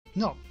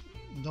No,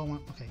 don't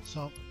want. Okay,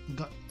 so we've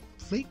got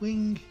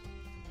Fleetwing.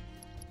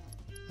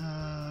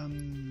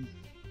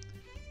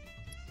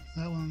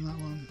 That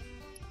one.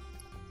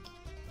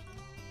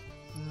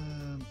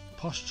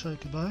 Posh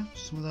Chocobo.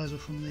 Some of those are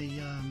from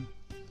the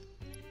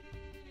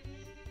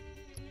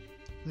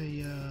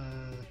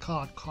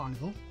card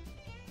carnival.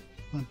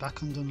 Went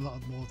back and done a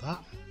lot more of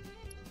that.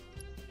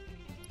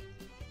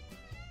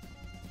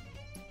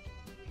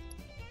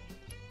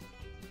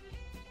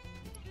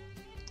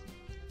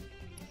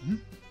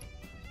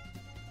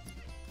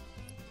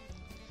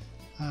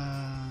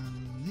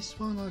 This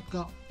one I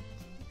got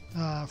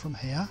from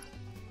here.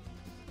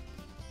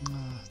 I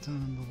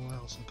don't remember what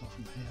else I got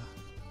from here.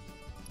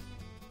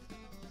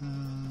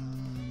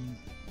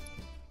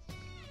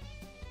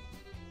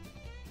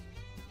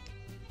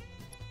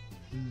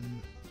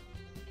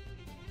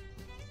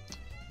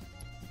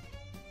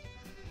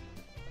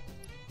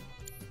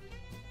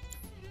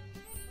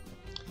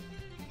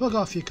 We'll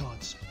got a few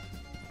cards.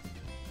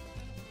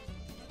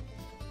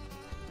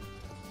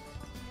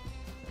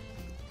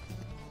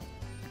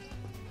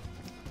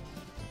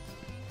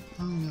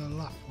 I'm gonna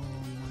lap while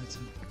I'm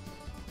waiting.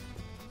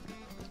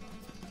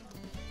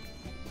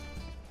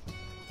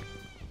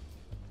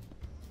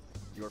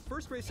 Your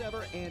first race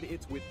ever, and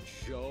it's with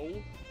Joe.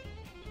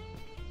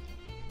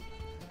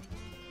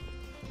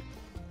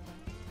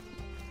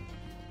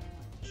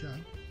 Joe?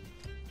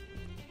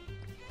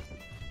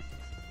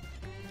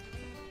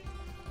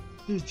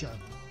 Who's Joe?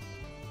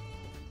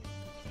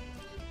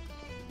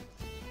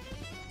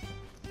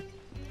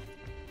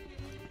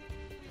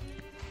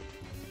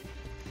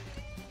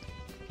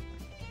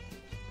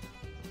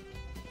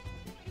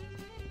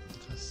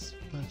 That's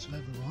spoke to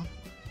everyone.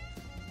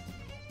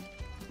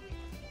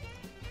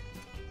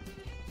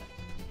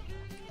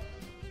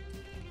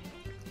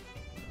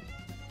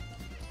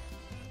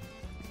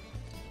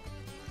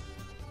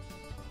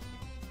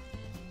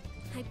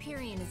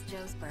 Hyperion is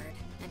Joe's bird,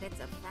 and it's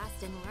a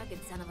fast and rugged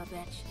son of a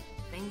bitch.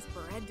 Thing's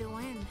bred to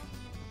win.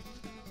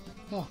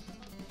 Oh.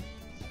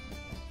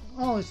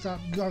 Oh, it's that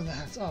guy with the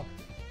hat. Oh.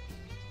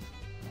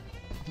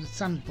 The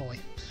sand boy.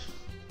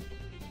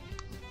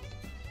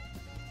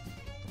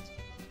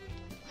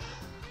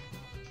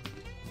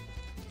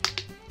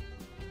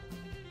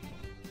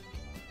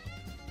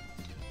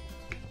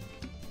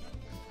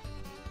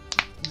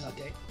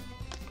 Okay.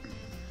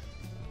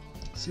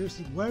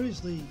 Seriously, where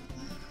is the...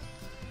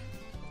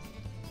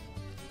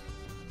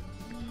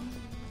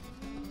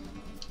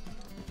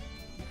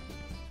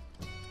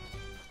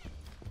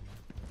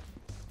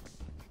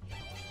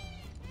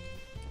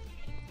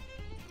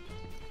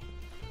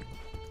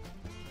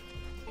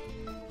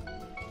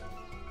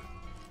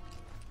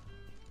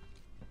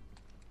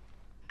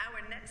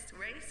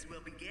 Race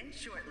will begin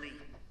shortly.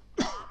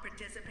 All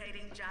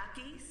participating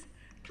jockeys,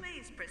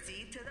 please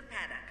proceed to the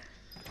paddock.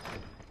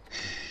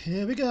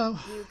 Here we go.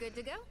 You good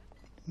to go?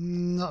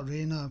 Not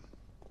really, no.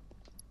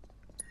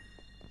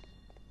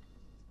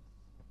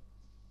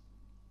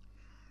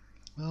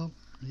 Well,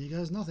 here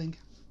goes nothing.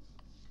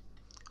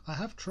 I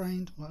have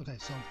trained. Well, okay,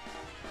 so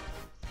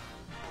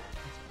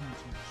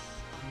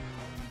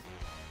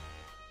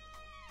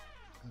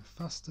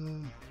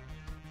faster.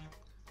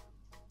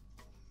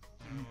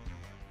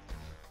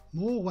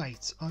 More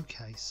weight.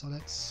 Okay, so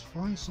let's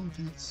find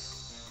something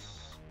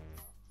that's...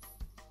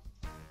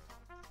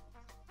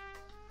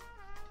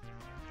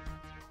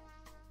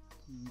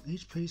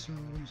 Each piece of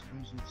wins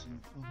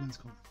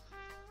called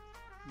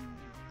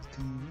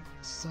can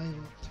save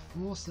up to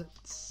 4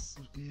 sets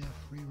of gear,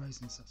 3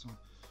 racing sets on.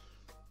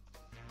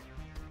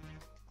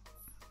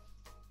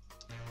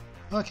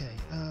 Okay,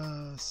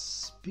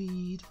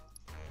 speed.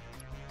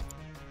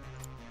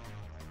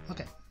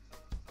 Okay.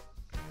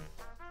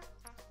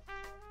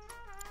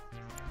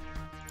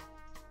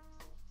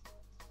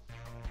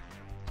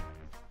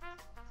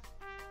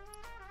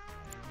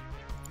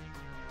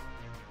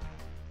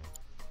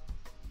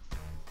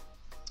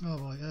 Oh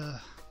boy,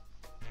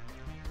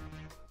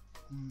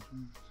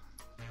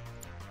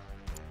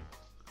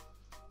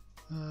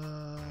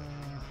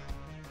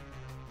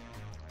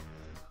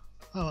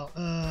 oh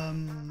well,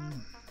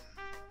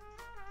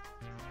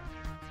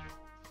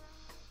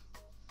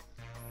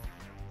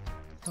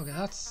 okay,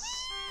 that's,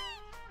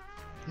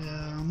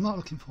 yeah, I'm not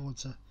looking forward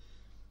to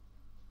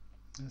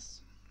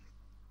this.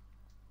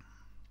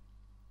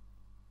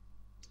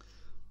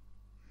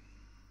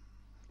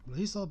 At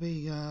least I'll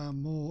be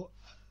more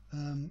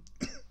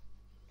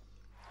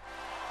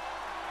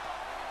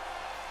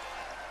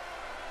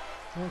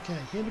okay,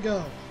 here we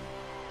go.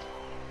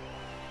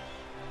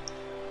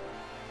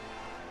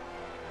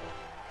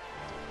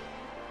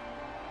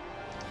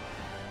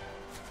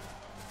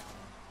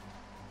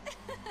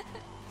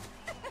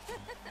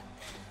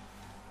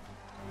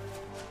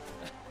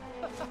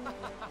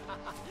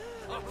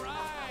 All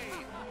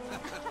right.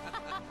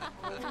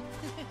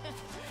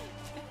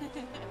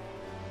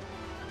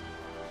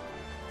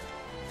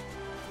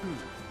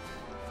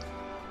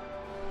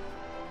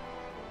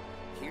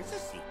 Here's a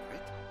secret.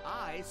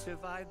 I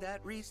survived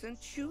that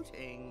recent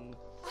shooting.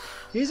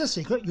 Here's a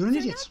secret, you're an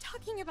You're idiot. not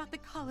talking about the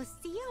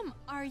Colosseum,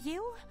 are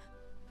you?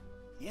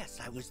 Yes,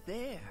 I was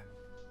there.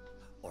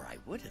 Or I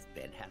would have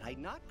been had I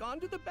not gone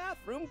to the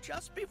bathroom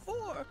just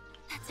before.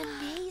 That's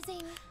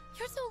amazing.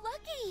 You're so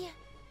lucky.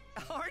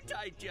 Aren't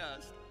I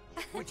just?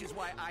 Which is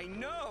why I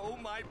know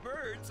my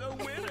bird's a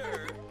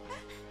winner.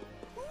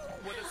 Ooh,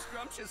 what a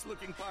scrumptious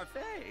looking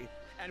parfait.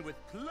 And with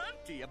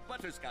plenty of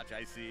butterscotch,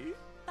 I see.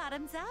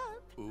 Bottoms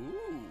up.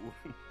 Ooh.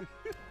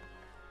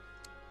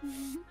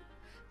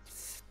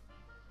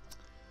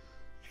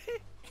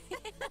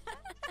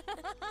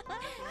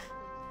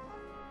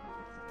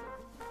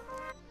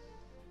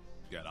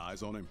 Got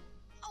eyes on him?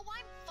 Oh,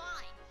 I'm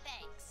fine,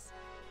 thanks.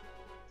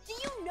 Do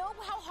you know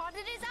how hot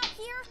it is out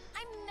here?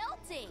 I'm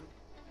melting.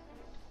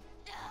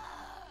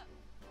 Ugh.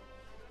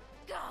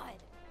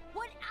 God,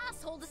 what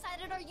asshole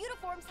decided our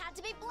uniforms had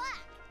to be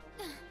black?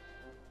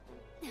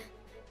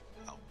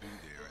 I'll be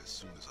there as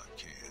soon as I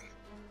can.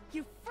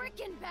 You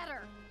freaking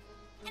better.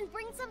 And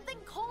bring something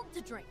cold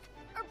to drink.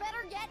 Or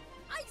better yet,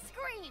 ice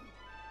cream.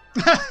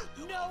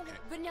 No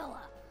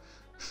vanilla.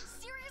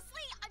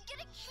 Seriously, I'm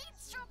getting heat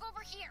stroke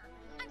over here.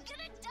 I'm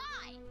gonna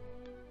die.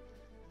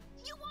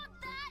 You want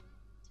that?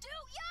 Do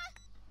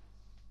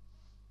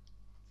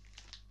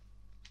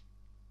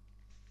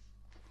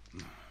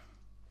ya?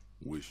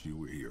 Wish you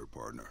were here,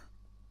 partner.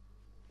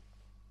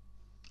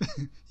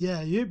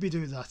 Yeah, you'd be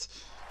doing that.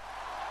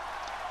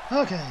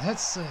 Okay,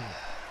 let's see.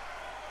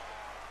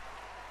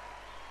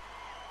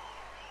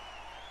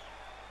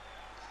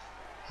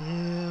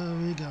 Here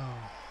we go.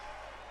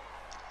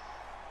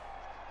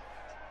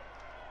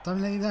 Don't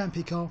let it down,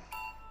 Pico.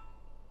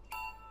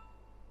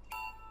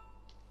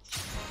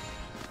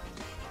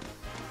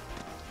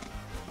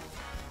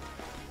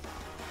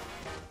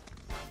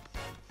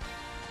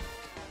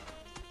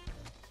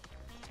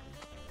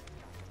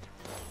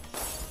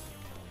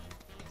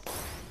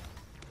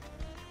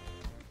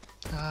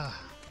 Ah.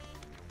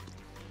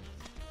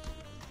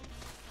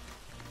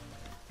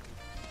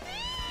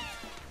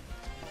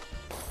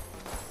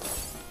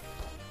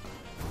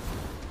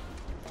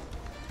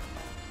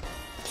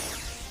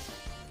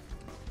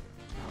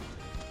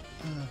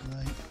 Oh,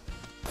 great.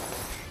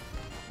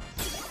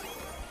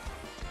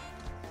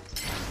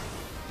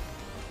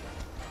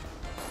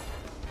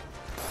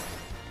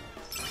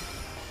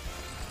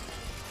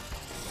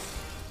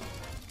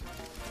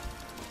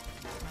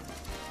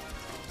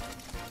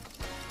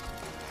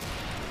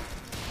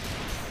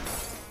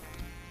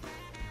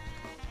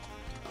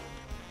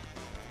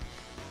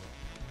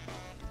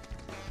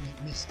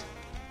 It missed.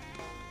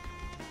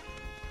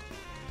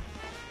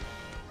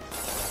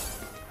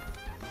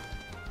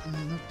 And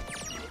they're not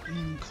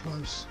even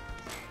close.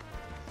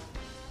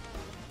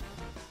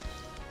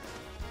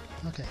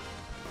 Okay.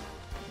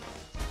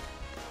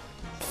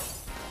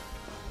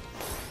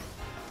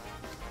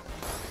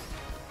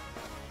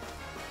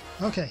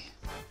 Okay.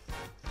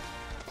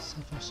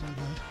 So far so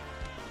good.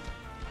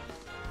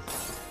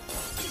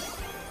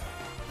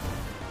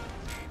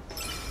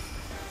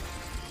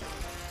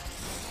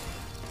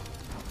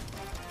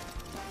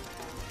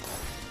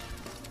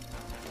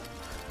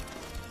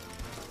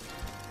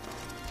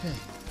 Okay.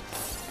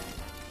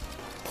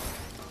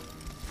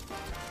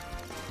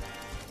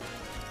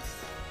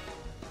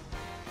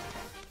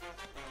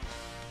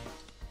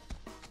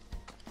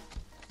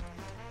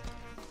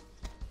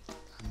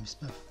 I missed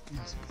both.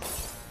 Nice. Okay.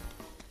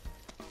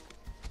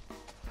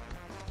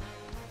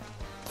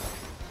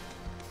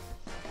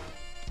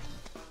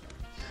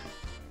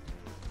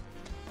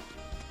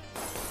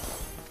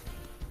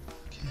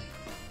 Okay.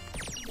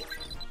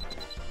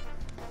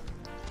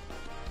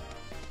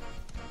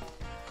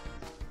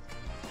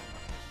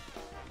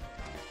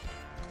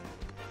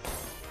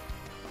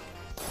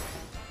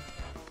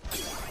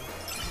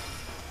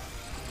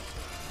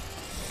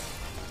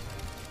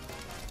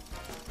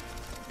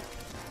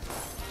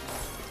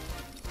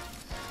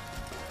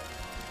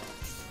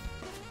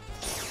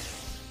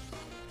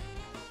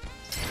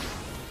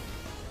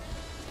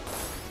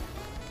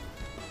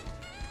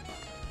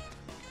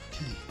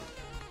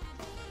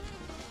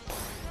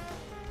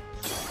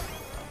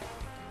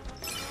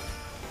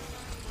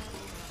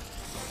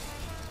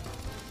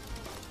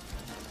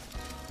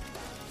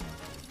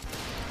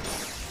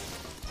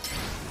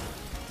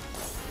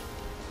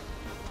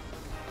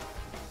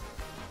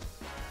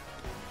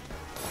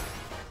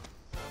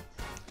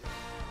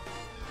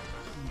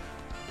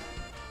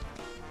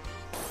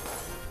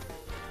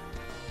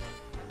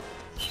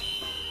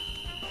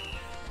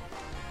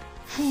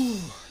 Whew,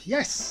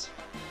 yes!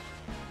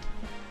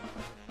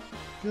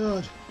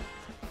 Good.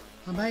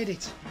 I made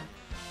it.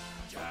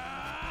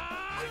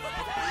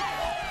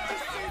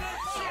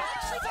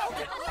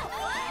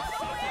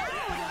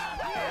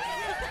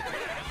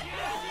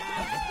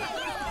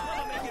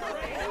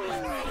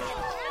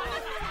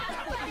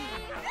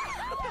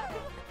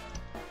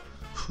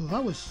 Phew,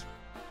 that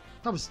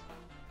was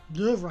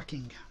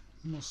nerve-wracking,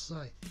 I must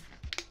say.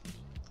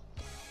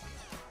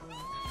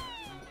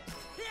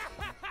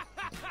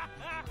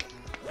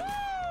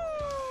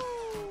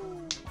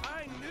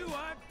 I knew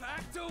I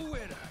backed a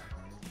winner.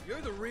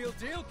 You're the real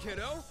deal,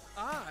 kiddo.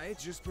 I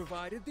just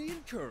provided the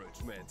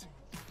encouragement.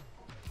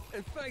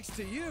 And thanks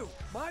to you,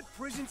 my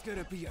prison's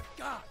gonna be a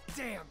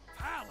goddamn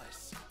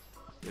palace.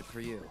 Good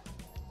for you.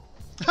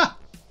 Ha!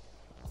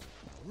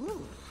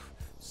 Ooh,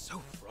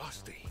 so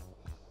frosty.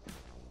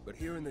 But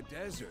here in the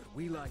desert,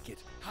 we like it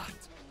hot,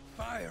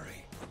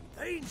 fiery,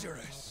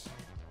 dangerous.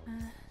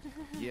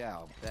 Yeah,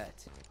 I'll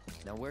bet.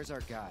 Now where's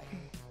our guy?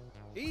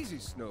 Easy,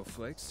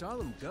 Snowflake.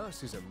 Solemn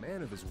Gus is a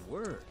man of his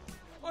word.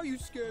 Are you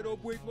scared I'll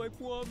break my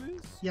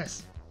promise?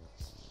 Yes.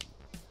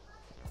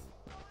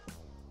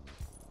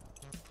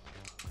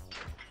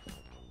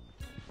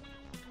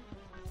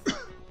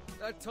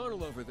 That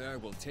tunnel over there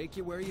will take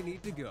you where you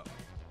need to go.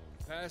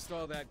 Past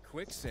all that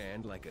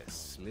quicksand like a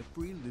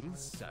slippery little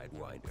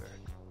sidewinder.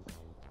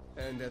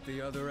 And at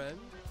the other end,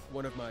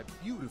 one of my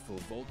beautiful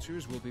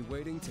vultures will be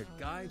waiting to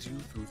guide you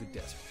through the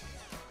desert.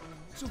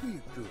 So be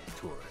a good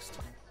tourist.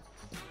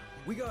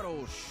 We got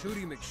old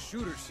Shooty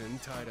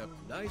McShooterson tied up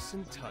nice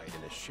and tight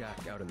in a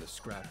shack out in the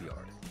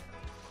scrapyard.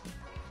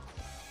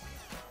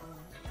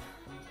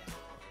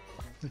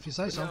 If you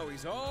say so. Now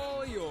he's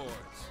all yours.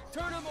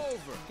 Turn him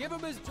over. Give him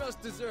his just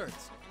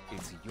desserts.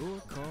 It's your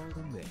call to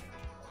make.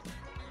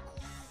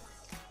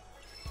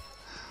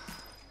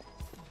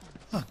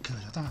 Oh, good.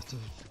 I don't have to.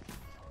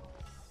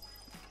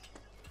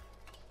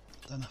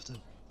 Don't have to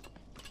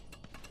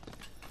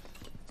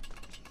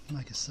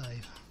make a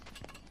save.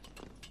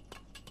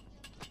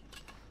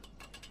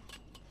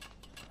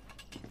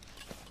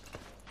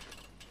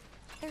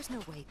 There's no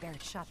way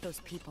Barrett shot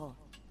those people,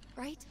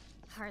 right?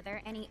 Are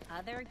there any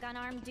other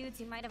gun-armed dudes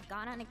who might have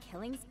gone on a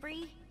killing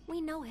spree?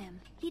 We know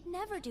him. He'd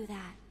never do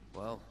that.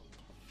 Well,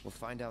 we'll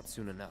find out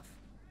soon enough.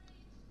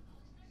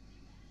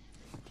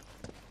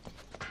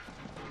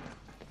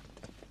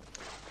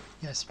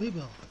 Yes, we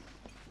will.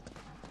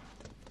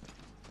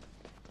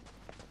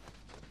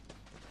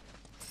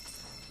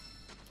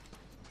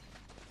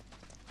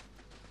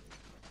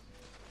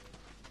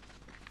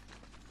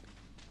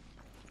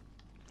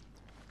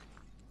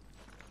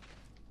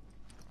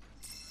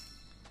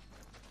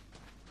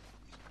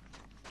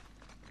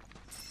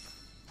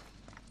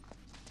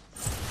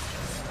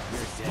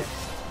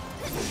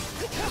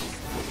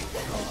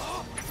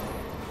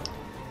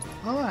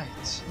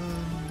 Alright,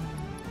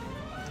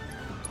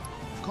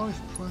 call if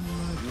prime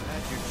You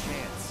had your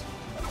chance.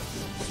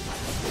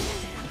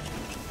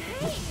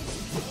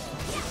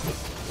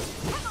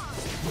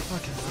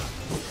 Okay.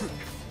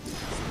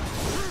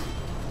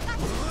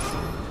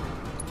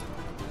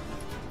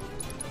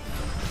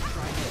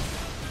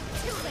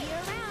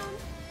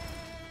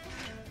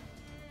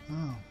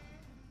 Oh.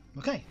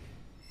 Okay.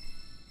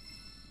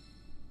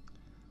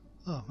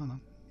 Oh, hang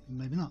on.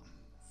 Maybe not.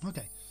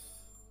 Okay.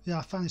 Yeah,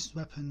 I found this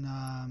weapon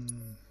a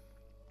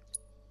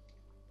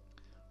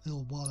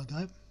little while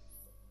ago.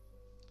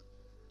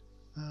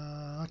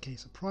 Okay,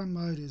 so prime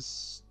mode is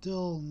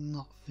still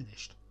not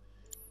finished.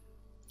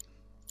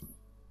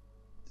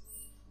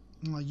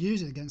 And I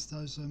use it against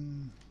those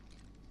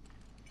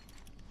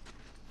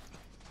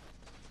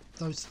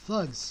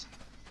thugs.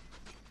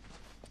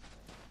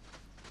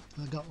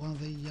 I got one of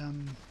the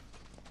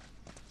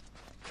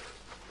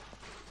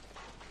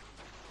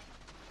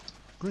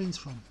greens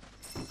from,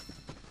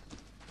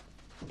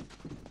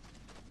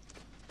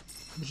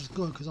 which is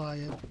good because I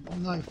have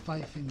no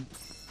faith in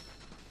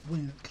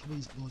winning at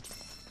Chloe's blood.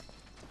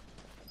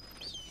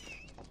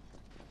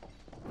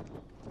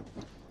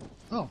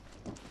 Oh.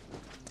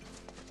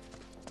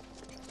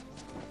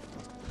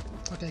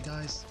 Okay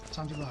guys,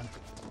 time to run.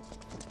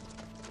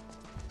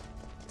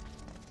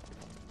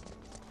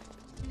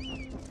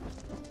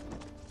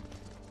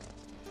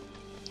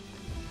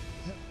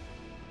 Yep.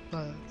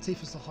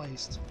 Tifa's the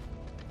highest.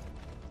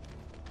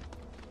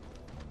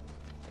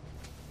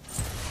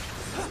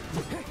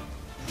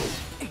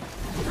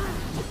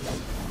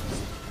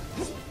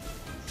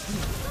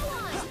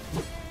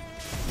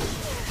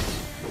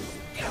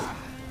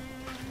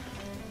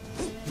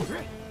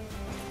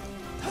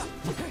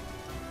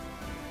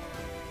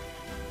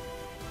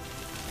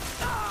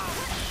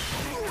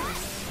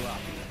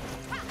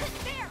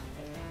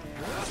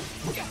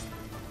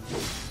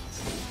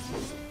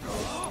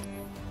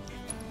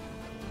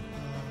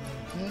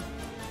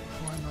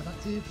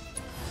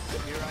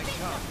 Here I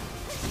come.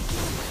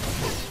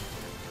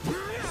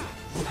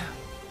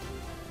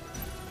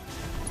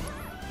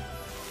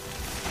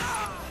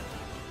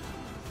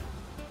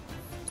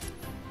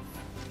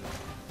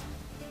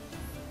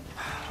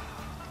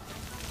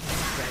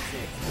 That's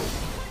it.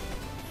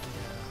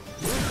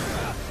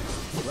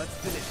 Let's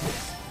finish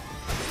this.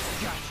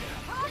 Gotcha.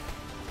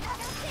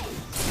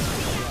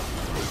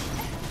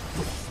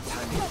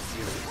 Time to get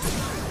serious.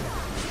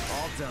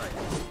 All done.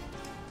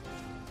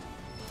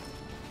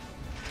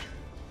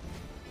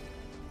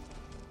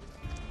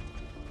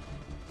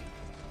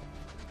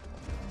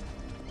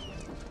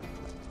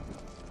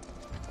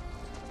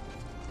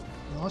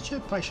 I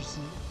should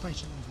patiently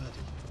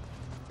reverted.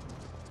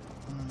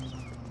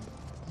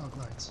 Oh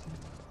great.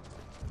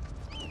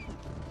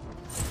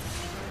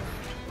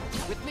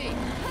 With me.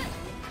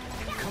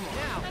 Come on.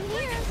 Now. I'm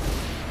here.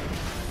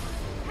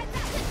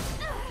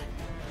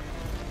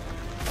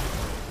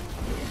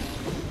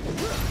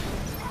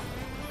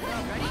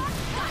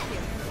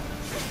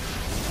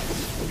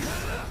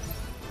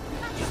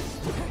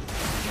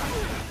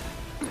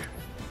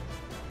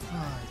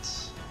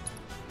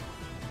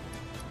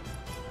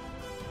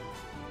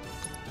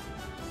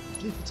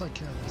 take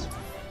care of this one.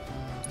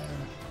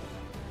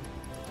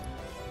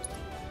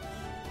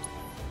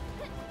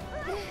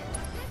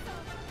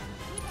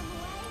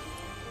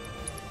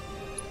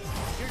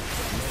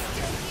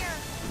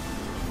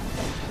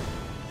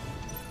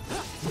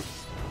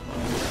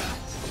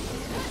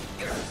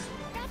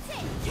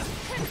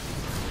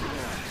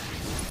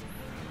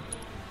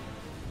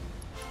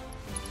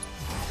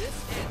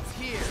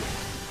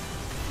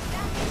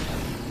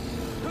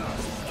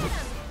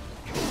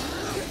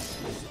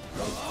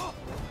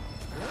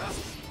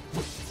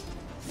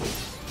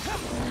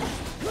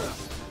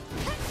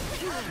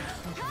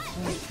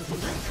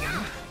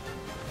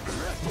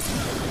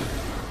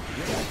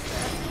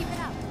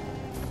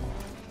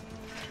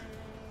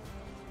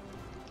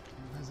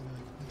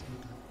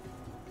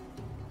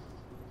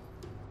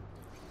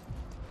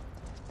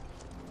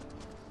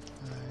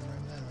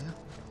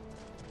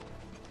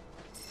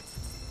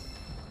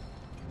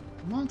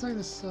 I want to take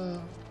this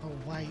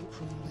away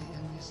from the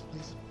enemies,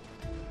 please.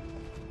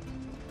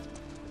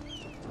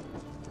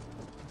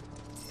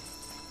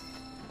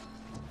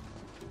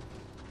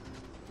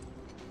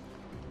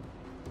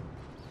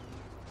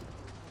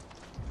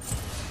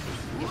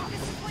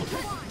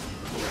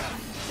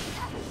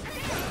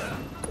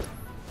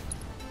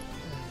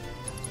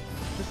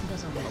 Just in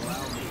case I'm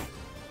wrong.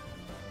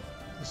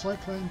 The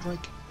Cyclone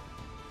Drake.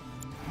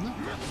 No.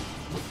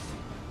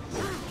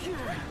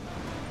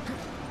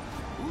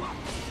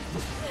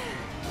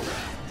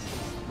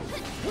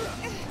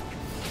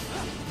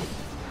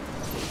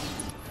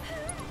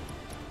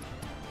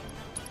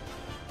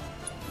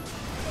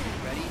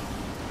 Ready?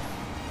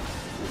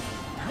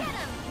 Get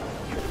him!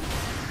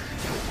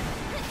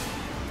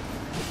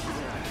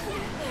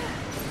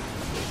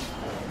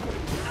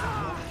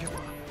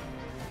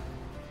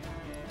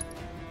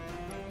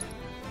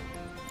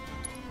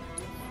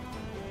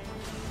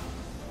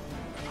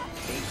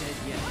 Ain't dead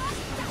yet.